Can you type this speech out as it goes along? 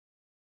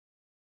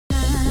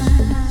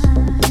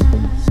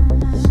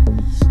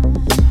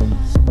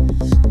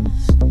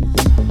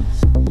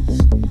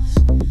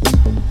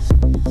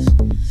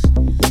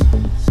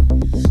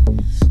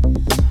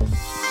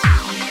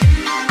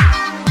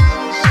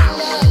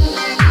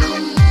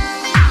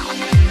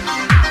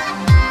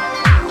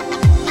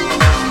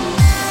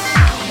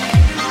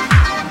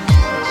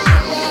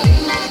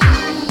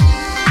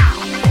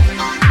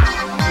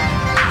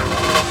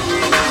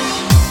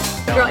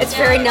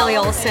Kelly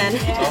Olsen.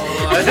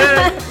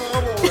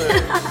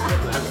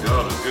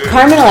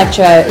 Carmen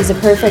Electra is a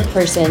perfect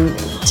person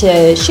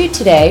to shoot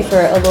today for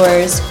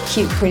Allure's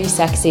Cute, Pretty,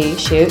 Sexy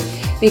shoot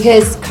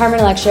because Carmen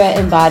Electra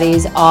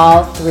embodies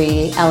all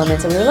three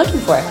elements that we were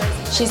looking for.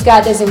 She's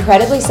got this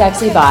incredibly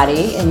sexy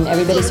body, and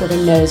everybody sort of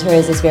knows her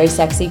as this very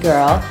sexy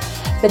girl.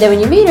 But then when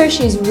you meet her,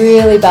 she's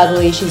really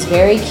bubbly, she's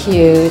very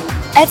cute.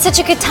 I had such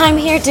a good time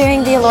here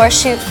doing the Allure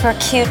shoot for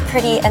Cute,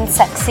 Pretty, and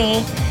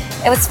Sexy.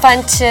 It was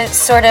fun to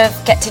sort of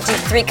get to do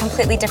three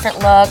completely different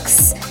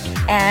looks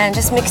and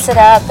just mix it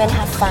up and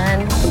have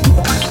fun.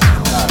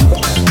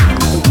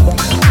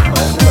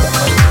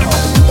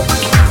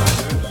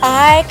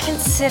 I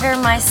consider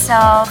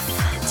myself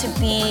to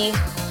be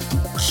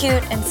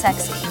cute and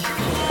sexy.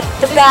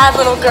 The bad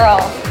little girl.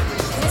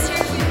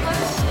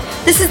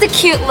 This is the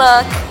cute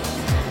look.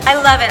 I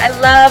love it. I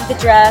love the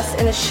dress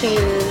and the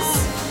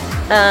shoes.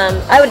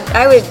 I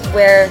would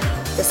wear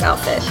this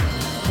outfit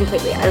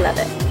completely. I love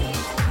it.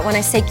 When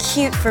I say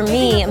cute for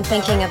me, I'm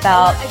thinking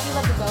about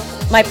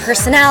my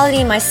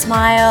personality, my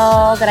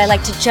smile, that I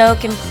like to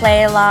joke and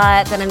play a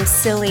lot, that I'm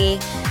silly.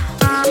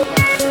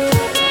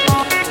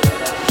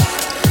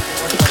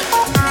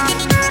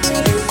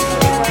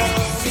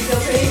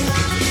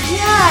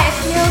 Yeah, it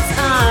feels,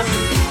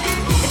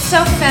 it's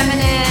so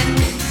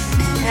feminine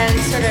and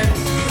sort of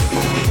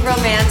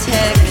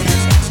romantic.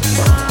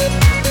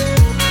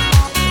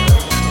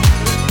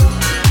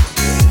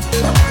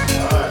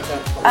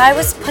 I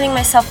was putting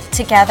myself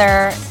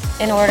together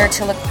in order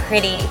to look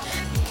pretty.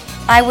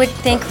 I would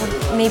think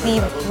maybe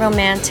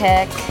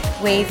romantic,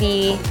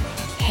 wavy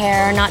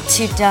hair, not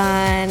too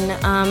done,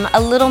 a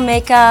little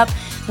makeup,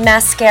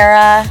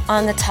 mascara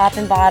on the top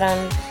and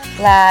bottom,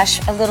 lash,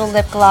 a little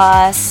lip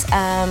gloss.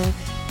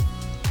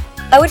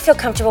 I would feel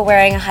comfortable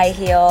wearing a high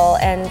heel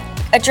and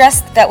a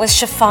dress that was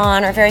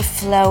chiffon or very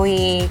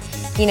flowy,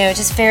 you know,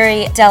 just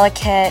very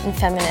delicate and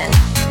feminine.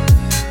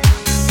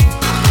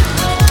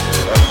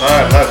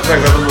 Nice,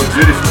 that looks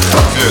beautiful.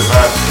 Good,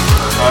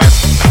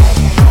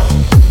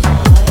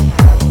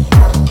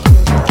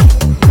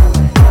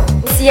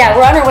 So yeah,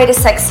 we're on our way to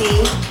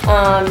sexy.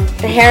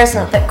 The hair is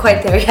not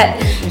quite there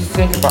yet.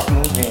 Think about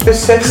moving. It's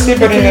sexy,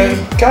 but in a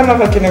kind of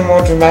like in a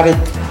more dramatic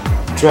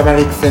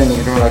thing,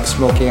 you know, like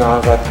smoking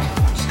on. But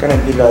it's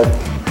gonna be like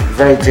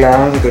very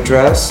glam with the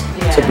dress.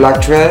 Yeah. It's a black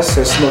dress,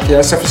 so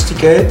smoky,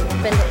 sophisticated.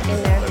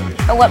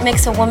 What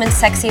makes a woman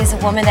sexy is a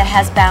woman that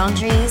has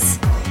boundaries.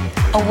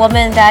 A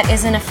woman that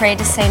isn't afraid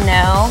to say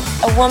no.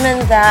 A woman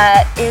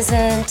that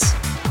isn't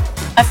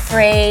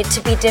afraid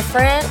to be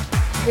different,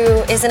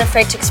 who isn't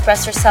afraid to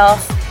express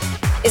herself,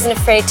 isn't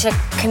afraid to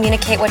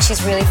communicate what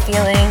she's really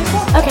feeling.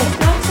 Okay.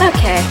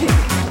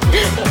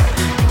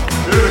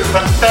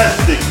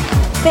 Fantastic.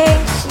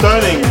 Thanks.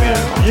 Stunning.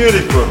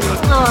 Beautiful.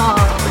 Aww.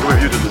 I'll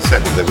give you to the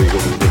second that we go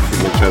to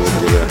each other.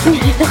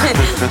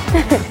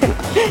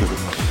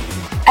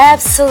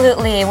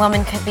 Absolutely, a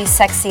woman could be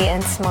sexy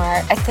and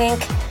smart. I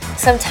think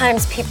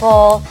sometimes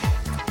people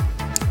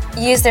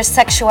use their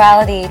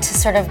sexuality to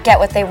sort of get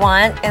what they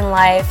want in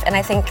life, and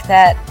I think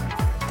that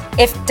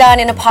if done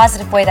in a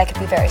positive way, that could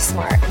be very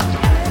smart.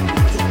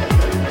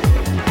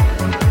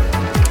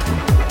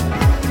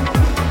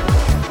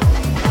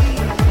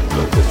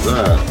 Look at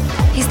that.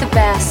 He's the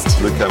best.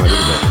 Look at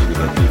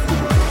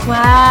that.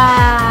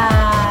 Wow.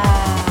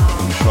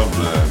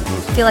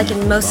 I feel like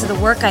in most of the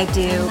work I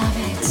do,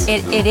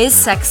 it is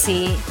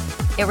sexy.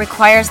 It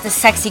requires the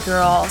sexy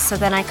girl, so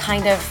then I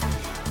kind of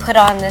put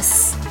on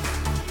this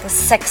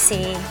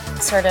sexy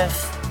sort of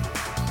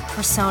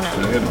persona.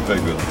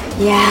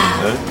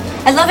 Yeah.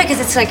 I love it because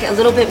it's like a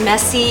little bit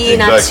messy,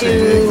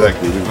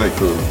 Exactly,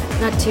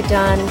 not too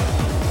done.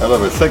 I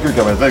love it. Thank you,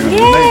 Carmen. Thank you.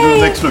 Yay.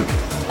 Next look.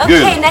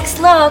 Okay, next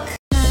look.